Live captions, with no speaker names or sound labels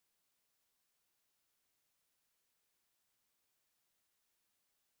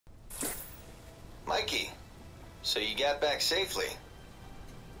Mikey, so you got back safely?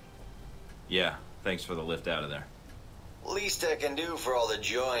 Yeah, thanks for the lift out of there. Least I can do for all the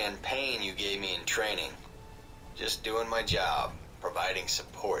joy and pain you gave me in training. Just doing my job, providing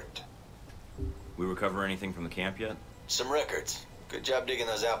support. We recover anything from the camp yet? Some records. Good job digging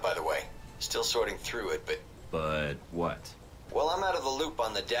those out, by the way. Still sorting through it, but... But what? Well, I'm out of the loop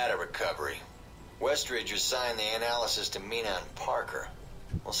on the data recovery. Westridge assigned the analysis to Mina and Parker.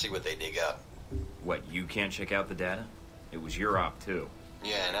 We'll see what they dig up. What, you can't check out the data? It was your op, too.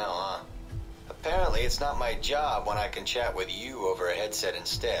 Yeah, I know, huh? Apparently, it's not my job when I can chat with you over a headset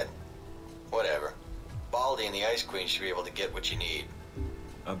instead. Whatever. Baldy and the Ice Queen should be able to get what you need.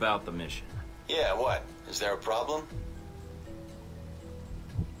 About the mission. Yeah, what? Is there a problem?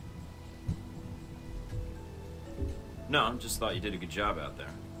 No, just thought you did a good job out there.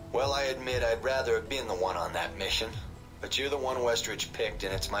 Well, I admit I'd rather have been the one on that mission. But you're the one Westridge picked,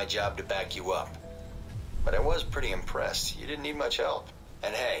 and it's my job to back you up. But I was pretty impressed. You didn't need much help.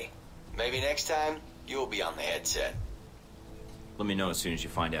 And hey, maybe next time, you'll be on the headset. Let me know as soon as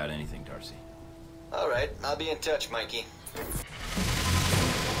you find out anything, Darcy. Alright, I'll be in touch, Mikey.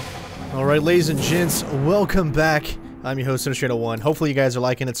 Alright, ladies and gents, welcome back. I'm your host, Sinistray1. Hopefully you guys are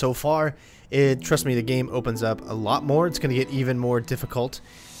liking it so far. Trust me, the game opens up a lot more. It's going to get even more difficult.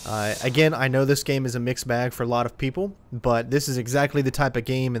 Again, I know this game is a mixed bag for a lot of people, but this is exactly the type of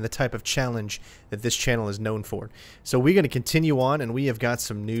game and the type of challenge that this channel is known for. So we're going to continue on, and we have got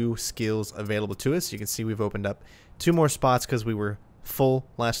some new skills available to us. You can see we've opened up 2 more spots because we were full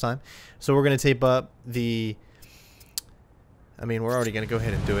last time. So we're going to tape up the... we're already going to go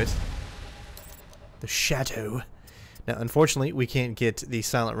ahead and do it. The Chateau. Now, unfortunately, we can't get the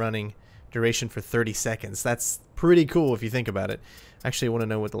silent running duration for 30 seconds. That's pretty cool if you think about it. Actually, I want to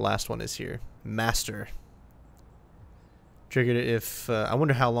know what the last one is here. Master. Triggered it if... I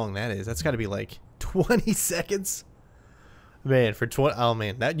wonder how long that is. That's got to be like 20 seconds. Man, for 20... Oh,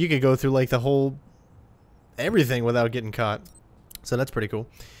 man. That, you could go through like the whole... everything without getting caught. So that's pretty cool.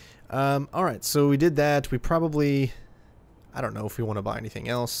 Alright, so we did that. We probably... I don't know if we want to buy anything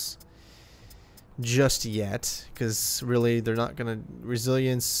else just yet, because really they're not going to...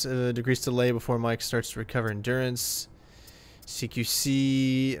 Resilience, decrease delay before Mike starts to recover endurance.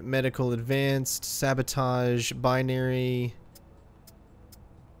 CQC, medical advanced, sabotage, binary.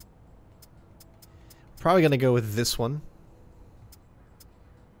 Probably going to go with this one.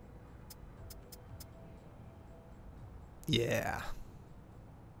 Yeah.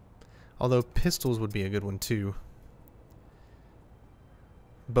 Although pistols would be a good one too.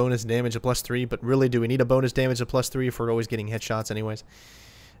 Bonus damage of +3, but really, do we need a bonus damage of +3 if we're always getting headshots anyways?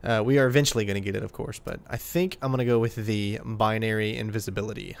 We are eventually going to get it, of course, but I think I'm going to go with the binary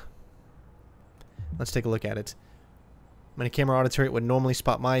invisibility. Let's take a look at it. When a camera auto turret would normally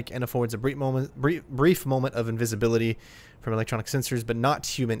spot Mike and affords a brief moment of invisibility from electronic sensors, but not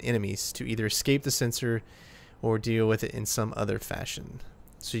human enemies, to either escape the sensor or deal with it in some other fashion.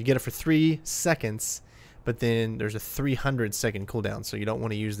 So you get it for 3 seconds, but then there's a 300-second cooldown, so you don't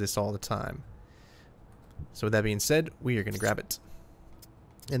want to use this all the time. So with that being said, we are going to grab it.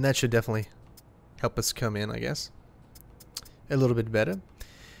 And that should definitely help us come in, I guess, a little bit better.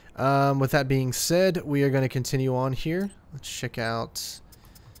 With that being said, we are going to continue on here. Let's check out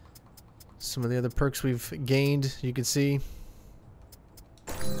some of the other perks we've gained. You can see.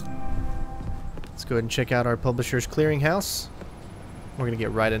 Let's go ahead and check out our Publisher's Clearinghouse. We're going to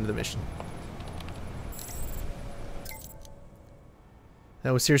get right into the mission.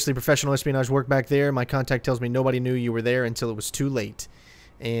 That was seriously professional espionage work back there. My contact tells me nobody knew you were there until it was too late.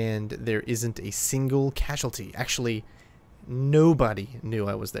 And there isn't a single casualty. Actually, nobody knew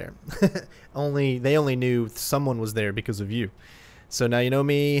I was there. They only knew someone was there because of you. So now you know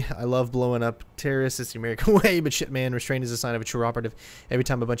me. I love blowing up terrorists. It's the American way, but shit, man, restraint is a sign of a true operative. Every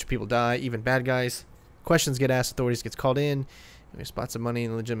time a bunch of people die, even bad guys, questions get asked, authorities gets called in. There's spots of money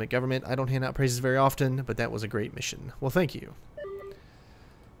in the legitimate government. I don't hand out praises very often, but that was a great mission. Well, thank you.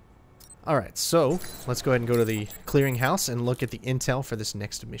 Alright, so let's go ahead and go to the clearinghouse and look at the intel for this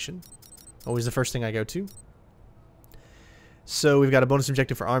next mission. Always the first thing I go to. So we've got a bonus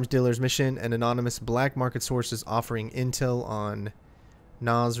objective for arms dealers mission, and anonymous black market sources offering intel on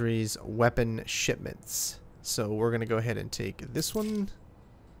Nasri's weapon shipments. So we're going to go ahead and take this one.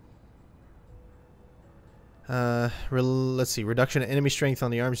 Let's see, reduction of enemy strength on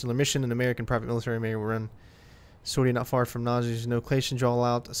the arms dealer mission. An American private military may run sortie not far from Nasri's location. Draw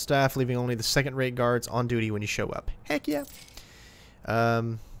out staff, leaving only the second-rate guards on duty when you show up. Heck yeah.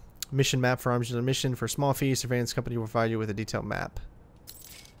 Mission map for arms dealer mission. For a small fee, surveillance company will provide you with a detailed map.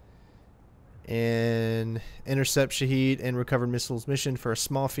 And intercept Shaheed and recover missiles mission for a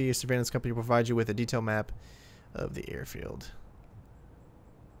small fee. A surveillance company will provide you with a detailed map of the airfield.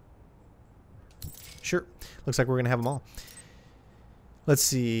 Sure. Looks like we're going to have them all. Let's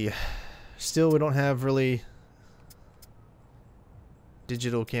see. Still, we don't have really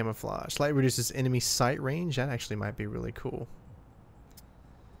digital camouflage. Slightly reduces enemy sight range. That actually might be really cool.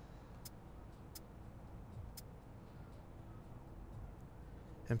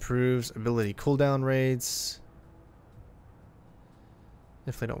 Improves ability cooldown rates.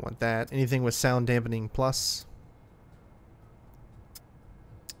 Definitely don't want that. Anything with sound dampening plus.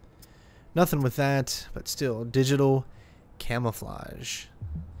 Nothing with that, but still. Digital camouflage.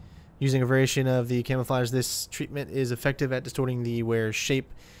 Using a variation of the camouflage, this treatment is effective at distorting the wearer's shape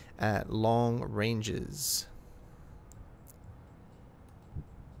at long ranges.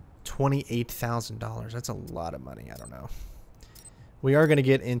 $28,000. That's a lot of money. I don't know. We are going to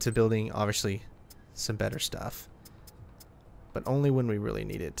get into building, obviously, some better stuff. But only when we really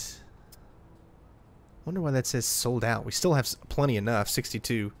need it. Wonder why that says sold out. We still have plenty enough.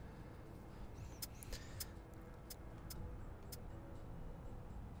 62.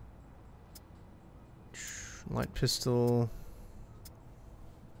 Light pistol.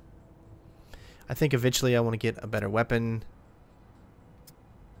 I think eventually I want to get a better weapon.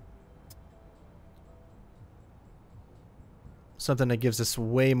 Something that gives us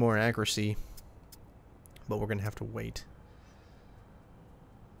way more accuracy. But we're going to have to wait.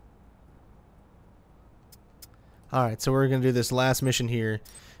 Alright, so we're going to do this last mission here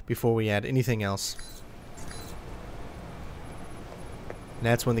before we add anything else. And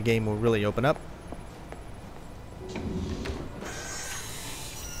that's when the game will really open up.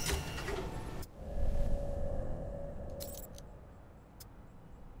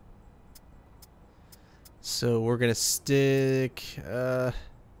 So we're going to stick... we're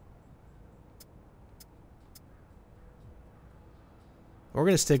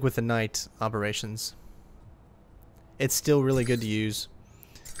going to stick with the night operations. It's still really good to use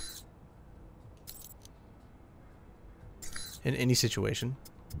in any situation.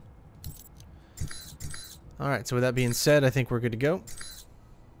 Alright, so with that being said, I think we're good to go.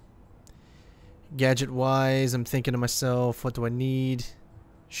 Gadget-wise, I'm thinking to myself, what do I need?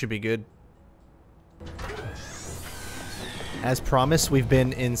 Should be good. As promised, we've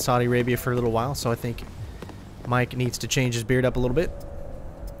been in Saudi Arabia for a little while, so I think Mike needs to change his beard up a little bit.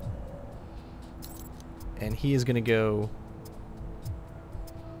 And he is going to go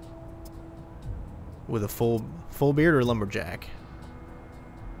with a full beard or lumberjack.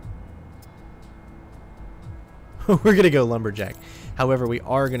 We're going to go lumberjack. However, we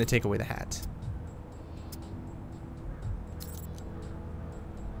are going to take away the hat.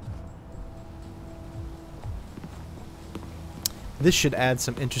 This should add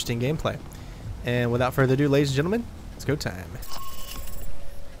some interesting gameplay. And without further ado, ladies and gentlemen, it's go time.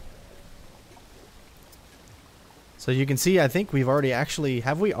 So you can see, I think we've already actually...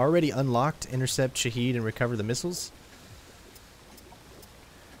 Have we already unlocked Intercept, Shaheed, and Recover the Missiles?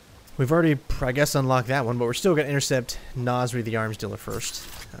 We've already, I guess, unlocked that one, but we're still going to intercept Nasri, the arms dealer, first.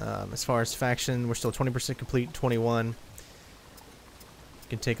 As far as faction, we're still 20% complete, 21. You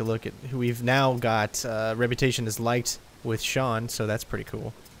can take a look at who we've now got. Reputation is liked with Sean, so that's pretty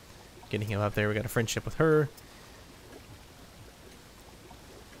cool. Getting him up there, we got a friendship with her.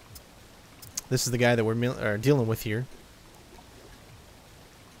 This is the guy that we're dealing with here.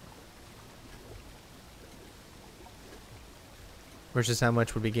 Versus how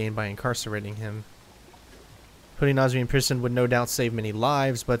much would be gained by incarcerating him. Putting Nasri in prison would no doubt save many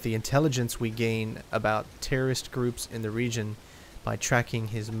lives, but the intelligence we gain about terrorist groups in the region by tracking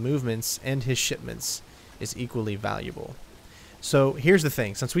his movements and his shipments is equally valuable. So here's the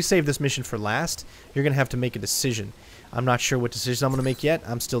thing. Since we saved this mission for last, you're going to have to make a decision. I'm not sure what decision I'm going to make yet.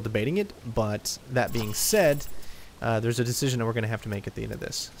 I'm still debating it. But that being said, there's a decision that we're going to have to make at the end of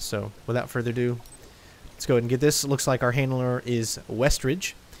this. So without further ado, let's go ahead and get this. It looks like our handler is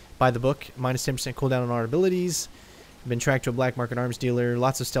Westridge. By the book, minus 10% cooldown on our abilities. Been tracked to a black market arms dealer.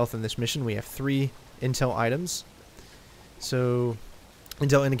 Lots of stealth in this mission. We have 3 intel items. So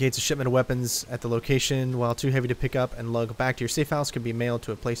intel indicates a shipment of weapons at the location, while too heavy to pick up and lug back to your safe house can be mailed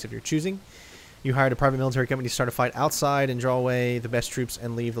to a place of your choosing. You hired a private military company to start a fight outside and draw away the best troops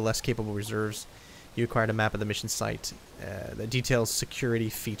and leave the less capable reserves. You acquired a map of the mission site that details security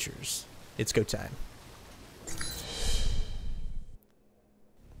features. It's go time.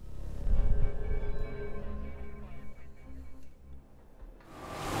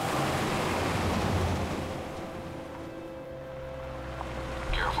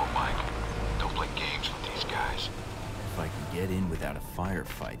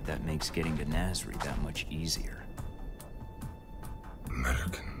 firefight, that makes getting to Nasri that much easier.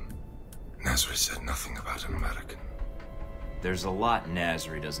 American. Nasri said nothing about an American. There's a lot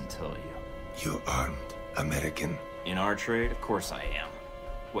Nasri doesn't tell you. You armed American? In our trade, of course I am.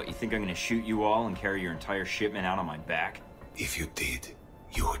 What, you think I'm gonna shoot you all and carry your entire shipment out on my back? If you did,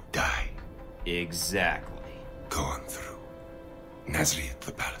 you would die. Exactly. Go on through. Nasri at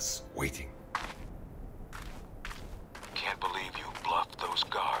the palace, waiting. Can't believe you bluffed those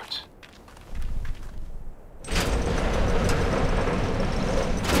guards.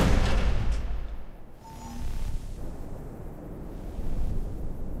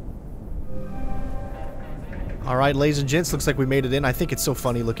 Alright, ladies and gents, looks like we made it in. I think it's so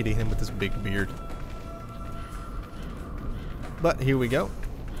funny looking at him with this big beard. But here we go.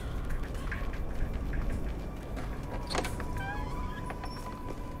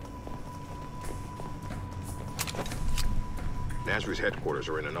 Nasri's headquarters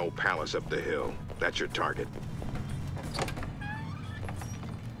are in an old palace up the hill. That's your target.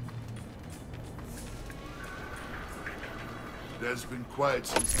 It has been quiet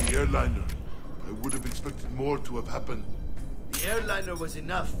since the airliner. I would have expected more to have happened. The airliner was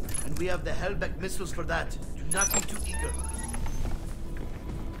enough, and we have the Hellbeck missiles for that. Do not be too eager.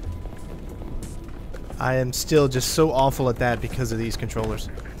 I am still just so awful at that because of these controllers.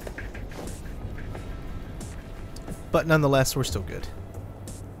 But nonetheless, we're still good.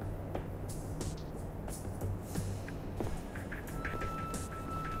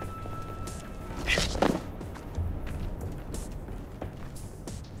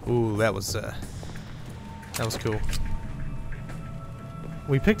 Ooh, that was cool.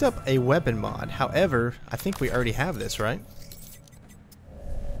 We picked up a weapon mod. However, I think we already have this, right?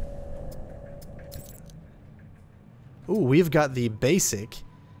 Ooh, we've got the basic.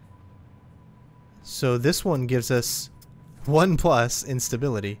 So this one gives us 1+ in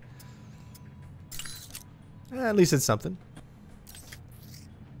stability. At least it's something.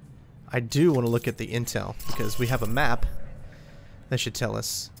 I do want to look at the intel because we have a map that should tell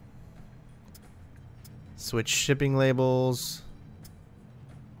us. Switch shipping labels.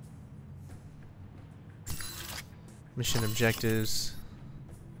 Mission objectives.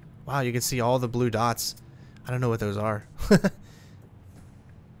 Wow, you can see all the blue dots. I don't know what those are.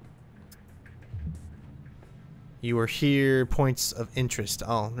 You are here. Points of interest.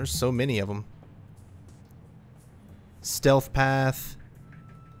 Oh, there's so many of them. Stealth path.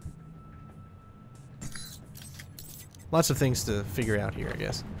 Lots of things to figure out here, I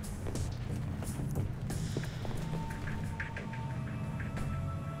guess.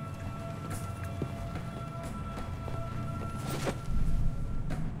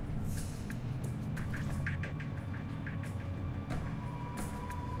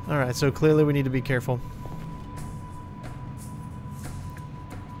 Alright, so clearly we need to be careful.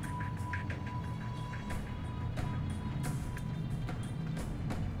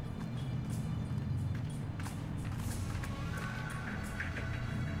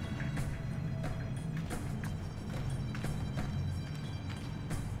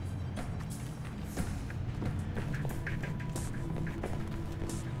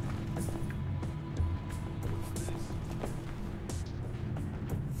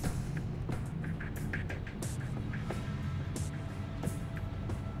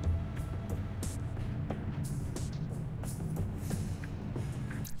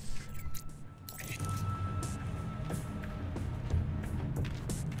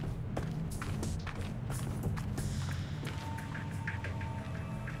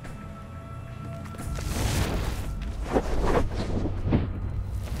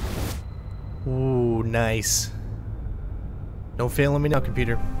 Ooh, nice. Don't fail on me now,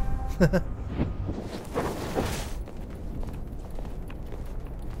 computer.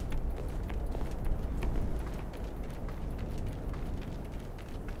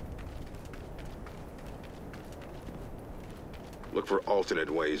 Look for alternate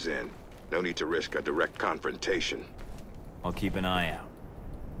ways in. No need to risk a direct confrontation. I'll keep an eye out.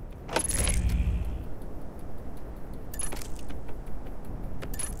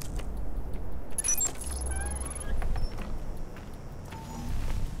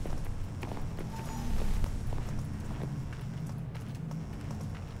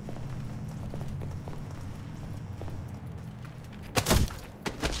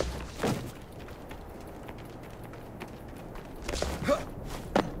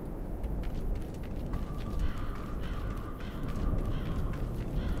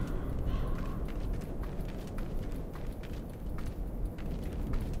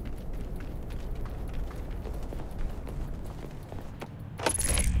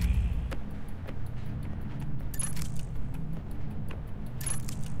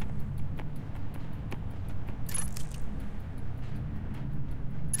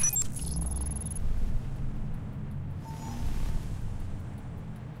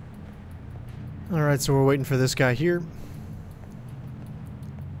 Alright, so we're waiting for this guy here.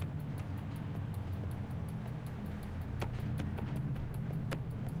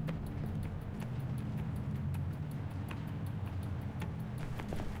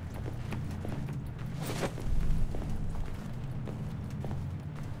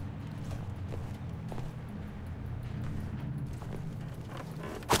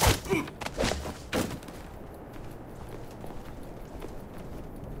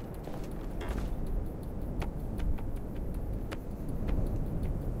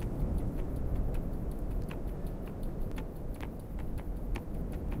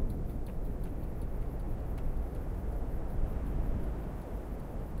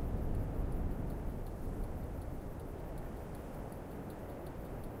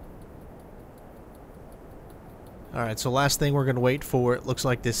 Alright, so last thing we're going to wait for, it looks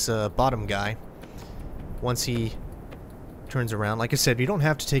like this bottom guy. Once he turns around. Like I said, you don't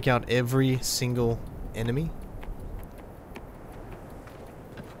have to take out every single enemy.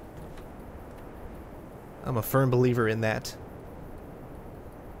 I'm a firm believer in that.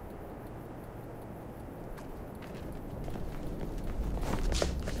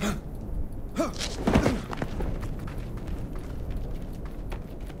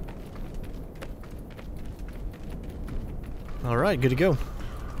 Alright, good to go.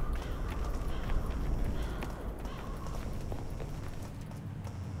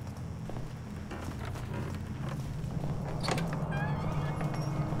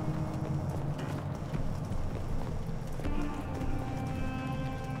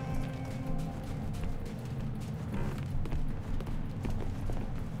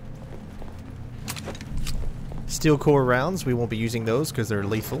 Steel core rounds, we won't be using those because they're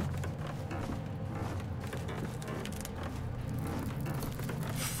lethal.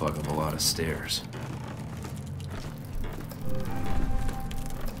 Fuck up a lot of stairs.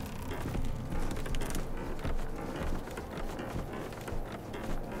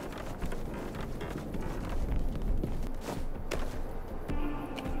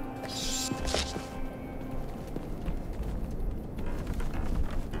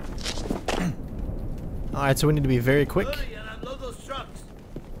 Alright, so we need to be very quick. Hurry and unload those trucks.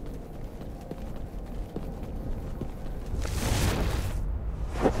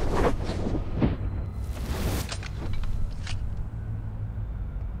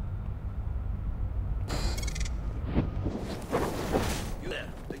 You there,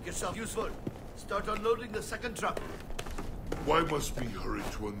 make yourself useful. Start unloading the second truck. Why must we hurry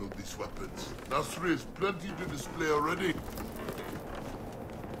to unload these weapons? Nasri has plenty to display already.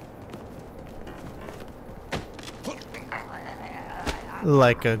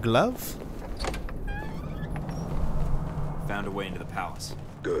 Like a glove? Found a way into the palace.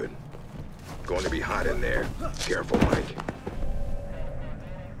 Good. Going to be hot in there. Careful, Mike.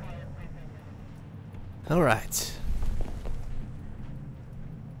 Alright.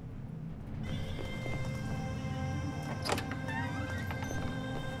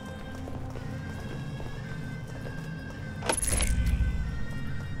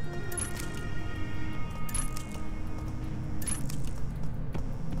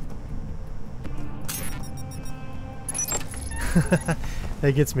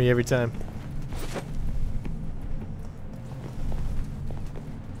 That gets me every time.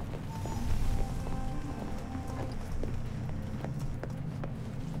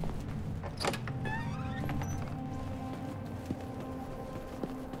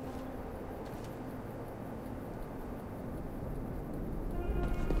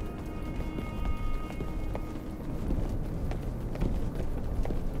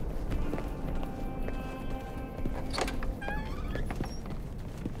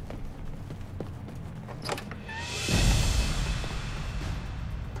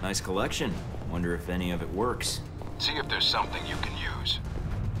 Nice collection. Wonder if any of it works. See if there's something you can use.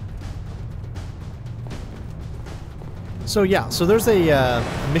 So yeah, so there's a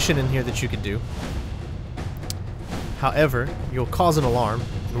mission in here that you can do. However, you'll cause an alarm,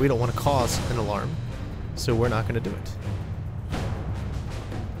 and we don't want to cause an alarm, so we're not going to do it.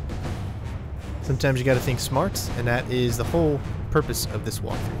 Sometimes you got to think smart, and that is the whole purpose of this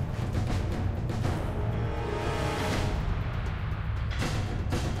walkthrough.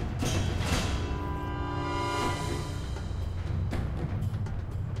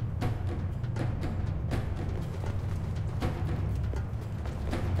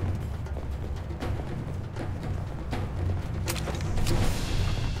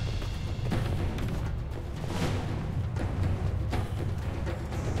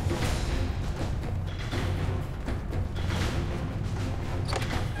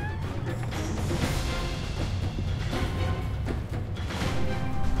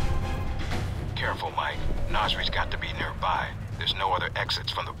 Nasri's got to be nearby. There's no other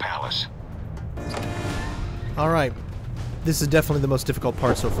exits from the palace. Alright. This is definitely the most difficult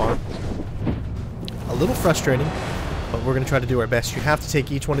part so far. A little frustrating, but we're going to try to do our best. You have to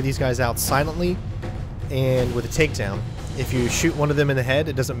take each one of these guys out silently and with a takedown. If you shoot one of them in the head,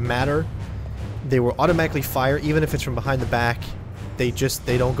 it doesn't matter. They will automatically fire, even if it's from behind the back. They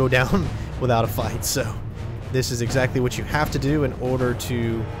don't go down without a fight. So this is exactly what you have to do in order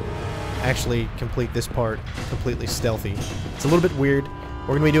to actually complete this part completely stealthy. It's a little bit weird.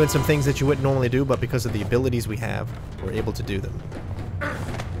 We're going to be doing some things that you wouldn't normally do, but because of the abilities we have, we're able to do them.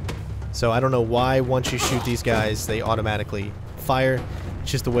 So I don't know why once you shoot these guys, they automatically fire. It's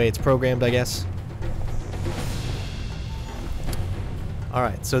just the way it's programmed, I guess.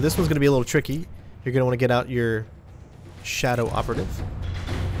 Alright, so this one's going to be a little tricky. You're going to want to get out your shadow operative.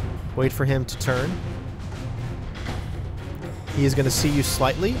 Wait for him to turn. He is going to see you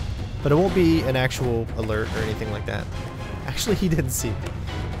slightly, but it won't be an actual alert or anything like that. Actually, he didn't see me.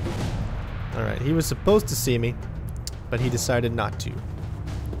 Alright, he was supposed to see me, but he decided not to.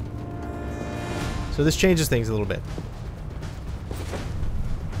 So this changes things a little bit.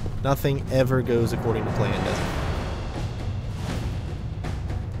 Nothing ever goes according to plan, does it?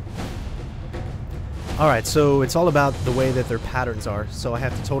 Alright, so it's all about the way that their patterns are, so I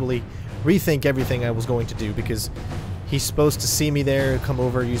have to totally rethink everything I was going to do, because he's supposed to see me there, come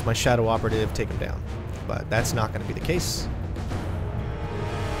over, use my shadow operative, take him down. But that's not going to be the case.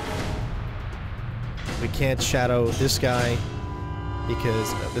 We can't shadow this guy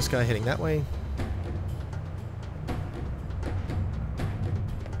because of this guy hitting that way.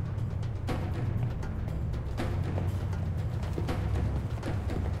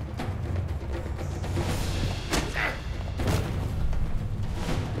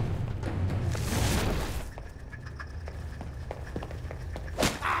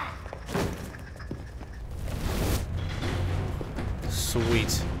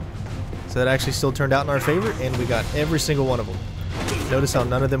 Sweet. So that actually still turned out in our favor, and we got every single one of them. Notice how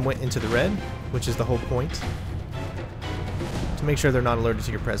none of them went into the red, which is the whole point. To make sure they're not alerted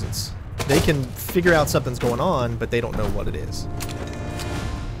to your presence. They can figure out something's going on, but they don't know what it is.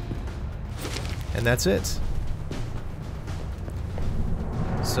 And that's it.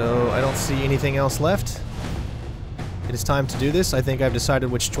 So I don't see anything else left. It is time to do this. I think I've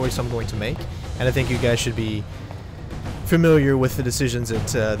decided which choice I'm going to make, and I think you guys should be familiar with the decisions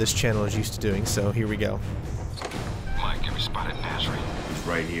that this channel is used to doing, so here we go. Mike, have you spotted Nasri? He's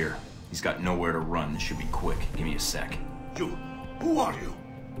right here. He's got nowhere to run. This should be quick. Give me a sec. You, who are you?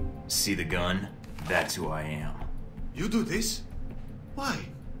 See the gun? That's who I am. You do this? Why?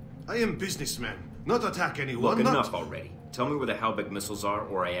 I am businessman, not attack anyone. Look, not... enough already. Tell me where the Halbeck missiles are,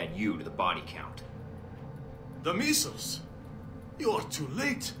 or I add you to the body count. The missiles? You are too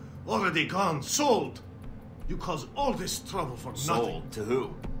late. Already gone, sold. You cause all this trouble for nothing. Sold to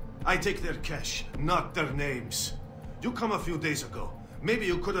who? I take their cash, not their names. You come a few days ago. Maybe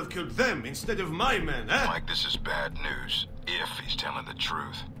you could have killed them instead of my men, eh? Mike, this is bad news. If he's telling the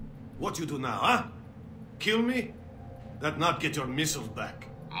truth. What you do now, huh? Kill me? That not get your missiles back.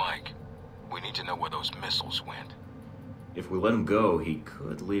 Mike, we need to know where those missiles went. If we let him go, he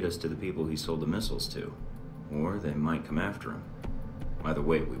could lead us to the people he sold the missiles to. Or they might come after him. Either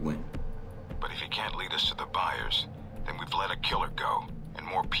way, we win. But if he can't lead us to the buyers, then we've let a killer go, and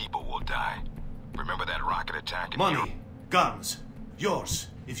more people will die. Remember that rocket attack? Money, guns, yours,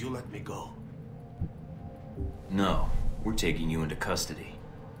 if you let me go. No, we're taking you into custody.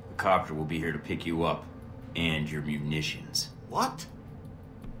 The copter will be here to pick you up, and your munitions. What?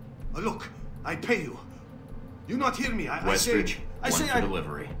 Look, I pay you. You not hear me? Westridge, I say for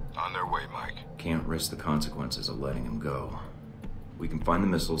delivery. On their way, Mike. Can't risk the consequences of letting him go. We can find the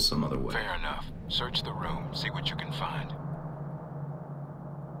missiles some other way. Fair enough. Search the room, see what you can find.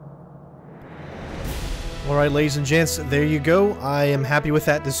 Alright, ladies and gents, there you go. I am happy with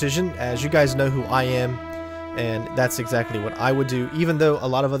that decision. As you guys know who I am, and that's exactly what I would do, even though a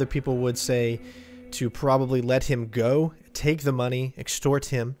lot of other people would say to probably let him go, take the money, extort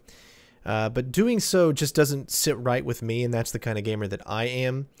him. But doing so just doesn't sit right with me, and that's the kind of gamer that I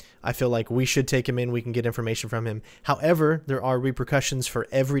am. I feel like we should take him in, we can get information from him. However, there are repercussions for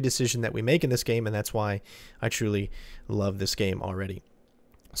every decision that we make in this game, and that's why I truly love this game already.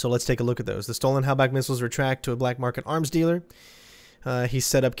 So let's take a look at those. The stolen Halbeck missiles were tracked to a black market arms dealer. He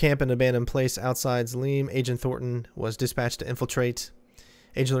set up camp in an abandoned place outside Zaleem. Agent Thornton was dispatched to infiltrate.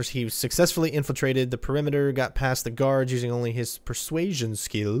 He successfully infiltrated the perimeter, got past the guards using only his persuasion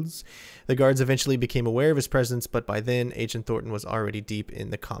skills. The guards eventually became aware of his presence, but by then, Agent Thornton was already deep in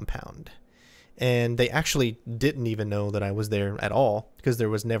the compound. And they actually didn't even know that I was there at all, because there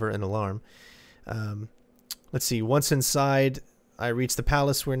was never an alarm. Let's see. Once inside, I reached the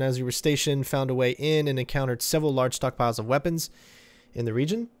palace where Nasri was stationed, found a way in, and encountered several large stockpiles of weapons in the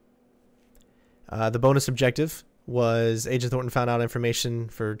region. The bonus objective was Agent Thornton found out information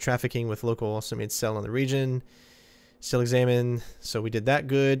for trafficking with local estimated cell in the region. Still examined, so we did that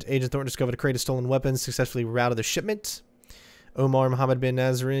good. Agent Thornton discovered a crate of stolen weapons, successfully routed the shipment. Omar Mohammed bin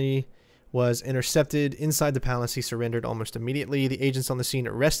Nasri was intercepted inside the palace. He surrendered almost immediately. The agents on the scene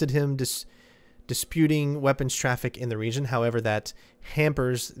arrested him, disputing weapons traffic in the region. However, that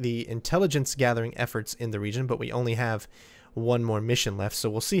hampers the intelligence gathering efforts in the region, but we only have one more mission left, so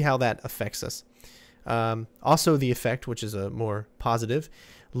we'll see how that affects us. Also, the effect, which is a more positive,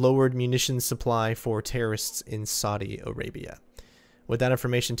 lowered munitions supply for terrorists in Saudi Arabia. With that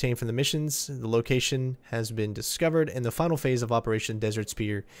information obtained from the missions, the location has been discovered, and the final phase of Operation Desert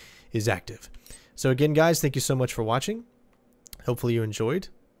Spear is active. So again, guys, thank you so much for watching. Hopefully you enjoyed.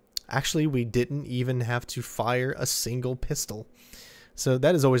 Actually, we didn't even have to fire a single pistol. So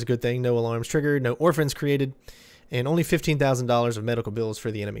that is always a good thing. No alarms triggered, no orphans created, and only $15,000 of medical bills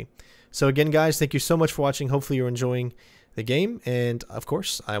for the enemy. So again, guys, thank you so much for watching. Hopefully you're enjoying the game. And, of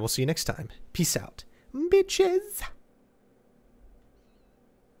course, I will see you next time. Peace out, bitches.